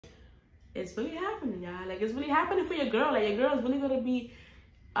it's really happening, y'all. Like, it's really happening for your girl. Like, your girl is really gonna be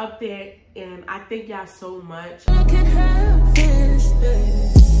up there, and I thank y'all so much. I can have this, baby.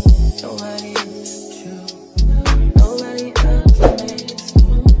 Nobody else you. Nobody else makes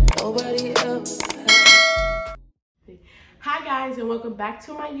you. Nobody else. Hi guys, and welcome back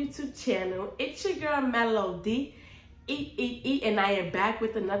to my YouTube channel. It's your girl Melody, and I am back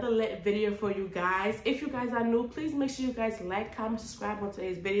with another lit video for you guys. If you guys are new, please make sure you guys like, comment, subscribe on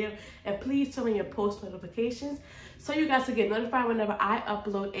today's video, and please turn on your post notifications so you guys will get notified whenever I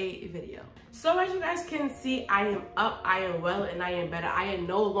upload a video. So as you guys can see, I am up, I am well, and I am better. I am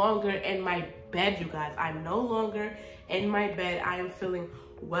no longer in my bed, you guys. I'm no longer in my bed. I am feeling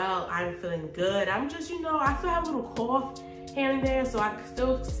well, I'm feeling good. I'm just, I still have a little cough here and there, so I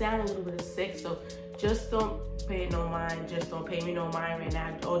still sound a little bit sick. So just don't pay no mind. Just don't pay me no mind right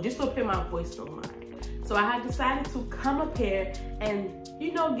now, or just don't pay my voice no mind. So I had decided to come up here and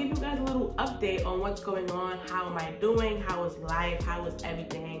give you guys a little update on what's going on. How am I doing? How is life? How is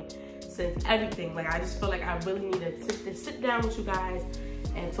everything? Since everything, like, I just feel like I really need to sit down with you guys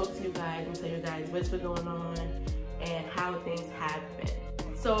and talk to you guys and tell you guys what's been going on and how things have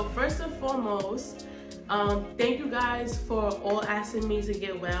been. So first and foremost, thank you guys for all asking me to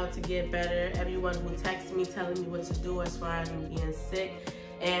get well, to get better. Everyone who texted me telling me what to do as far as me being sick.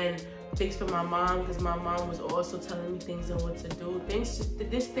 And thanks for my mom, because my mom was also telling me things on what to do. Thanks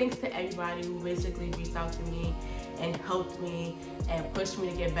to everybody who basically reached out to me and helped me and pushed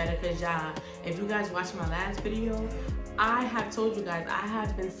me to get better. Because y'all, if you guys watched my last video, I have told you guys I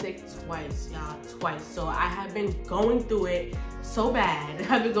have been sick twice, y'all, twice. So I have been going through it so bad.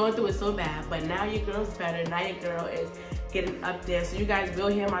 I've been going through it so bad, but now your girl's better. Now your girl is getting up there. So you guys will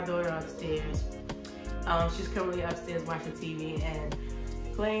hear my daughter upstairs. She's currently upstairs watching TV and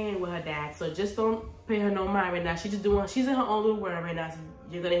playing with her dad. So just don't pay her no mind right now. She's in her own little world right now. So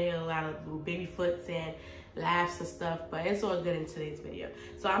you're gonna hear a lot of little baby foots and laughs and stuff, but it's all good in today's video.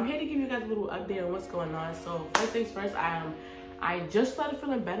 So I'm here to give you guys a little update on what's going on. So first things first, I just started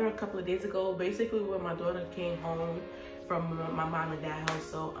feeling better a couple of days ago, basically when my daughter came home from my mom and dad house.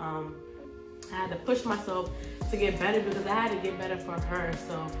 So I had to push myself to get better because I had to get better for her.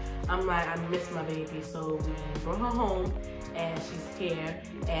 So I'm like, I miss my baby. So we brought her home and she's here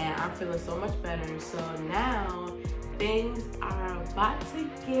and I'm feeling so much better. So now things are about to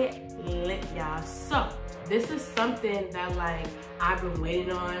get lit, y'all. So this is something that, like, I've been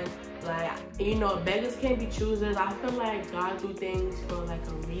waiting on. Like, beggars can't be choosers. I feel like God do things for like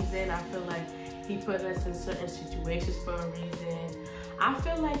a reason. I feel like he put us in certain situations for a reason. I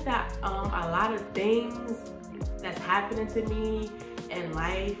feel like that a lot of things that's happening to me in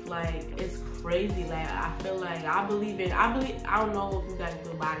life, like, it's crazy. Like, I feel like I don't know if you guys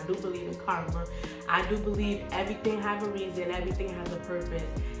do, but I do believe in karma. I do believe everything has a reason, everything has a purpose,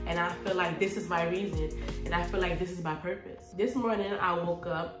 and I feel like this is my reason, and I feel like this is my purpose. This morning I woke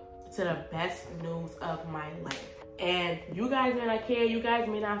up to the best news of my life. And you guys may not care, you guys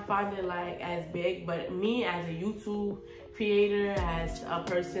may not find it like as big, but me as a YouTube creator, as a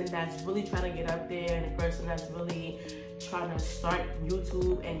person that's really trying to get up there, and a person that's really trying to start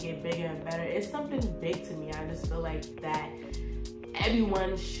YouTube and get bigger and better, it's something big to me. I just feel like that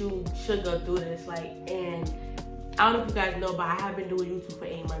everyone should go through this. Like, and I don't know if you guys know, but I have been doing YouTube for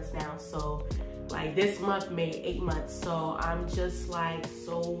 8 months now. So like this month made 8 months. So I'm just like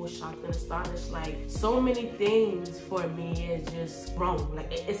so shocked and astonished. Like, so many things for me is just growing.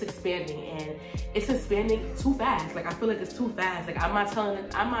 Like, it's expanding, and it's expanding too fast. Like, I feel like it's too fast. Like, I'm not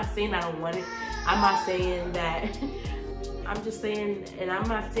saying I don't want it. I'm not saying that I'm just saying, and I'm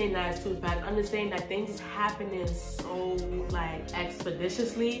not saying that it's too fast. I'm just saying that things is happening so, like,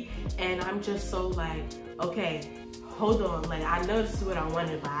 expeditiously, and I'm just so like, okay, hold on. Like, I know this is what I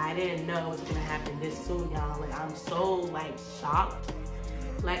wanted, but I didn't know it was gonna happen this soon, y'all. Like, I'm so, like, shocked,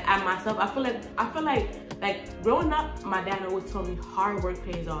 like, at myself. I feel like growing up, my dad always told me hard work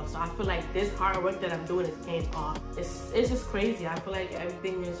pays off. So I feel like this hard work that I'm doing is paying off. It's just crazy. I feel like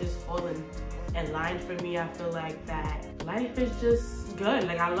everything is just falling in line for me. I feel like that life is just good.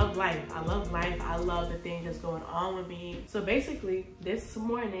 Like, I love life. I love life. I love the things that's going on with me. So basically, this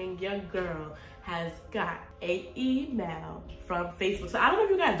morning, your girl has got an email from Facebook. So I don't know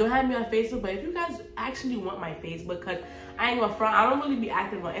if you guys don't have me on Facebook, but if you guys actually want my Facebook, because I ain't gonna front, I don't really be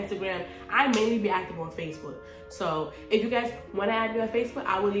active on Instagram. I mainly be active on Facebook. So if you guys want to add me on Facebook,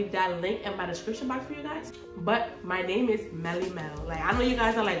 I will leave that link in my description box for you guys. But my name is Melly Mel. Like, I know you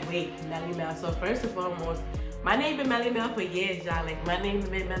guys are like, wait, Melly Mel. So first and foremost, my name been Melly Mel for years, y'all. Like, my name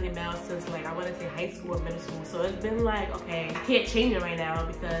been Melly Mel since, like, I want to say high school or middle school. So it's been like, okay, I can't change it right now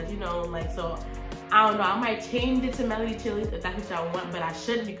because, like, so I don't know, I might change it to Melody Chillies if that's what y'all want, but I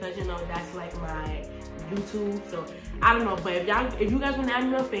should, because you know that's like my YouTube. So I don't know, but if you guys want to add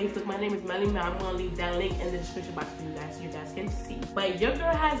me on Facebook, my name is Melly Mel. I'm gonna leave that link in the description box for you guys so you guys can see. But your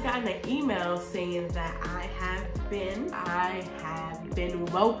girl has gotten an email saying that I have been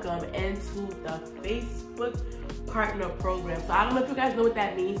welcomed into the Facebook partner program. So I don't know if you guys know what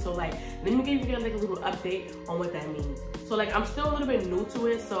that means. So like, let me give you guys like a little update on what that means. So like, I'm still a little bit new to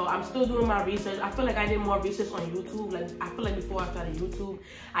it, so I'm still doing my research. I feel like I did more research on YouTube. Like, I feel like before I started YouTube,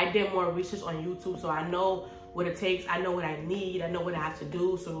 I did more research on YouTube, so I know what it takes, I know what I need, I know what I have to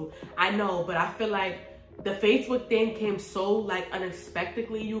do, so I know. But I feel like the Facebook thing came so like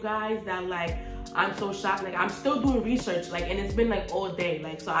unexpectedly, you guys, that like, I'm so shocked. Like, I'm still doing research, like, and it's been like all day,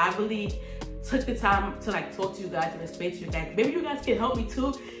 like, so I really took the time to like talk to you guys and explain to you guys. Maybe you guys can help me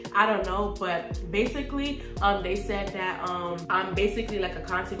too, I don't know. But basically they said that I'm basically like a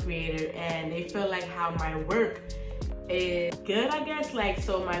content creator, and they feel like how my work is good, I guess, like,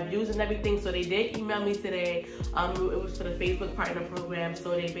 so my views and everything. So they did email me today. It was for the Facebook partner program.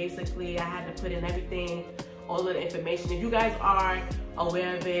 So they basically, I had to put in everything, all of the information. If you guys are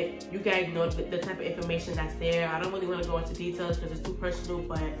aware of it, you guys know the type of information that's there. I don't really want to go into details because it's too personal,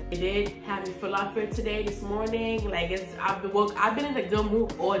 but they did have me fill out for it today, this morning. Like, I've been in a good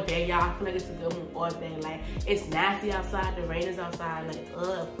mood all day, y'all. I feel like it's a good mood all day. Like, it's nasty outside, the rain is outside, like,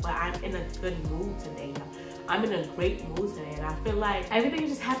 ugh, but I'm in a good mood today, y'all. I'm in a great mood today, and I feel like everything is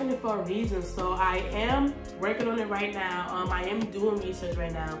just happening for a reason. So I am working on it right now. I am doing research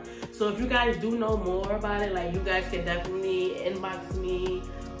right now. So if you guys do know more about it, like, you guys can definitely inbox me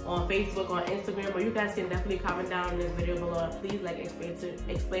on Facebook, on Instagram, or you guys can definitely comment down in this video below. Please like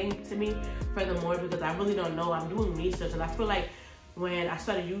explain to me furthermore, because I really don't know. I'm doing research, and I feel like when I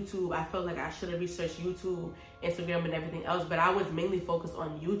started YouTube, I felt like I should have researched YouTube, Instagram, and everything else, but I was mainly focused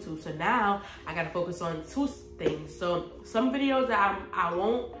on YouTube. So now I gotta focus on two things. So some videos that I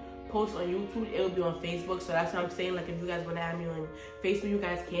won't post on YouTube, it will be on Facebook. So that's what I'm saying. Like, if you guys want to add me on Facebook, you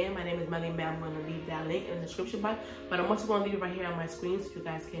guys can. My name is Melly Mel. I'm going to leave that link in the description box, but I'm also going to leave it right here on my screen so you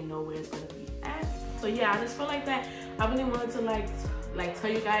guys can know where it's going to be at. So yeah, I just feel like that I really wanted to like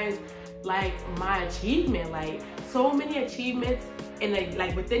tell you guys like my achievement, like so many achievements, and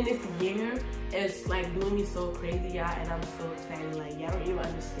like within this year, it's like doing me so crazy, y'all, and I'm so excited. Like, y'all don't even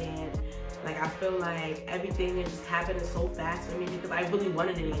understand. Like, I feel like everything is just happening so fast for me because I really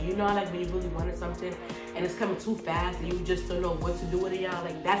wanted it. Like, you know, like when you really wanted something and it's coming too fast and you just don't know what to do with it, y'all.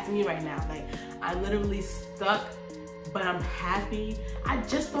 Like, that's me right now. Like, I'm literally stuck, but I'm happy. I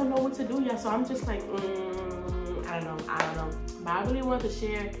just don't know what to do, y'all. So I'm just like, I don't know. But I really wanted to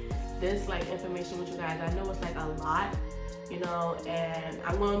share this like information with you guys. I know it's like a lot, you know, and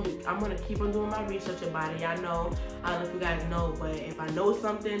I'm gonna keep on doing my research about it. Y'all know, I don't know if you guys know, but if I know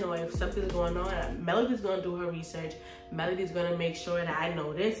something or if something's going on, Melody's gonna do her research. Melody's gonna make sure that I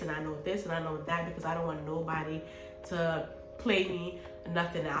know this and I know this and I know that, because I don't want nobody to play me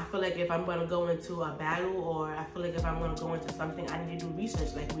nothing. I feel like if I'm gonna go into a battle, or I feel like if I'm gonna go into something, I need to do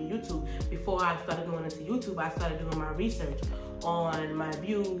research. Like with YouTube, before I started going into YouTube, I started doing my research on my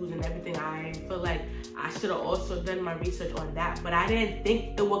views and everything. I feel like I should have also done my research on that, but I didn't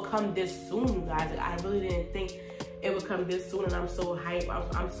think it would come this soon, you guys. Like, I really didn't think it would come this soon, and I'm so hyped.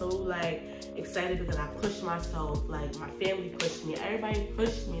 I'm so like excited because I pushed myself. Like, my family pushed me, everybody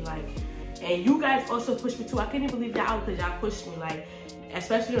pushed me, like, and you guys also pushed me too. I couldn't believe y'all, because y'all pushed me, like,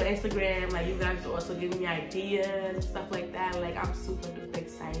 especially on Instagram. Like, you guys are also giving me ideas and stuff like that. Like, I'm super duper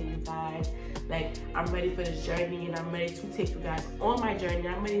excited, you guys. Like, I'm ready for this journey, and I'm ready to take you guys on my journey.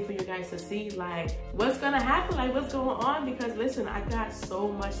 I'm ready for you guys to see like what's gonna happen, like what's going on, because listen, I got so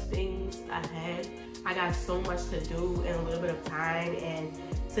much things ahead. I got so much to do in a little bit of time, and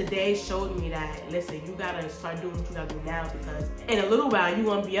today showed me that, listen, you gotta start doing what you gotta do now, because in a little while you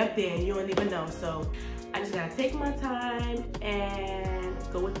gonna be up there and you don't even know. So I just gotta take my time and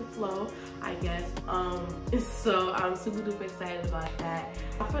go with the flow, I guess. So I'm super duper excited about that.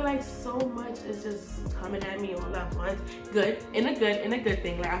 I feel like so much is just coming at me all at once. Good, in a good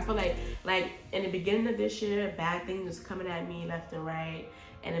thing. Like, I feel like in the beginning of this year, bad things was coming at me left and right.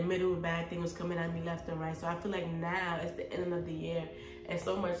 In the middle, bad things was coming at me left and right. So I feel like now it's the end of the year, and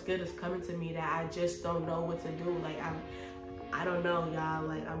so much good is coming to me that I just don't know what to do. Like, I don't know, y'all.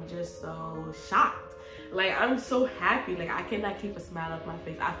 Like, I'm just so shocked. Like, I'm so happy. Like, I cannot keep a smile off my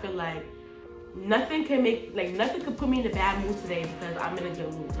face. I feel like nothing can put me in a bad mood today, because I'm in a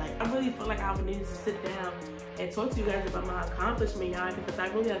good mood. Like, I really feel like I would need to sit down and talk to you guys about my accomplishment, y'all, because I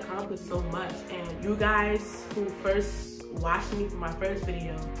really accomplished so much. And you guys who first watched me from my first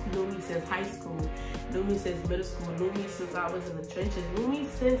video, knew me since high school, knew me since middle school, knew me since I was in the trenches, knew me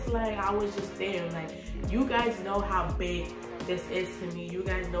since like I was just there. Like, you guys know how big this is to me. You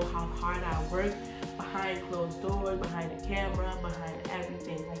guys know how hard I work behind closed doors, behind the camera, behind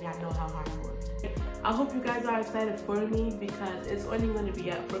everything. Like, y'all know how hard I work. I hope you guys are excited for me because it's only gonna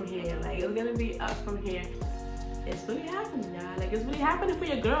be up from here. Like, it's gonna be up from here. It's really happening, y'all. Like, it's really happening for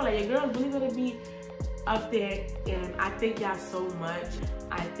your girl. Like, your girl's really gonna be up there, and I thank y'all so much.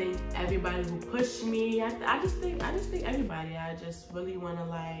 I thank everybody who pushed me. I just think everybody. I just really want to,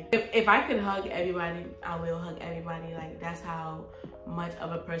 like, if I could hug everybody, I will hug everybody. Like, that's how much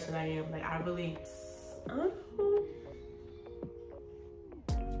of a person I am. Like, I don't know.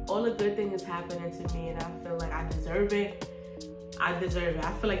 All the good things is happening to me, and I feel like I deserve it. I deserve it.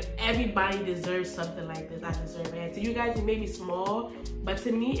 I feel like everybody deserves something like this. I deserve it. And to you guys, it may be small, but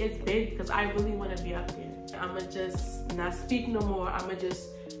to me, it's big because I really want to be up there. I'ma just not speak no more. I'ma just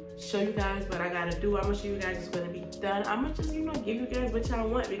show you guys what I gotta do. I'ma show you guys what's gonna be done. I'ma just, you know, give you guys what y'all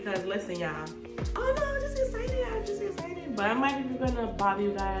want because listen, y'all. Oh no, I'm just excited. I'm just excited. But I'm not even gonna bother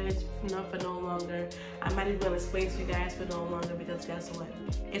you guys, you know, for no longer. I'm not even gonna explain to you guys for no longer because guess what?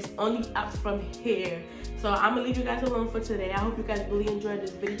 It's only up from here. So I'm gonna leave you guys alone for today. I hope you guys really enjoyed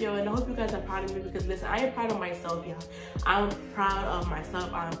this video, and I hope you guys are proud of me because listen, I am proud of myself, y'all. I'm proud of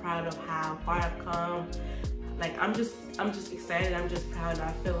myself. I'm proud of how far I've come. Like, I'm just excited. I'm just proud. And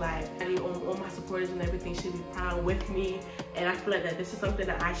I feel like all my supporters and everything should be proud with me. And I feel like that this is something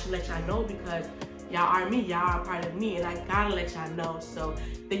that I should let y'all know because y'all are me. Y'all are part of me, and I gotta let y'all know. So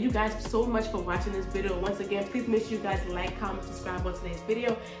thank you guys so much for watching this video. Once again, please make sure you guys like, comment, subscribe on today's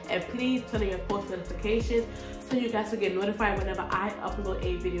video, and please turn on your post notifications so you guys will get notified whenever I upload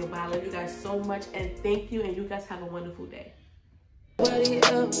a video. But I love you guys so much, and thank you, and you guys have a wonderful day. Nobody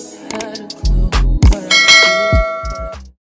else had a clue what I do.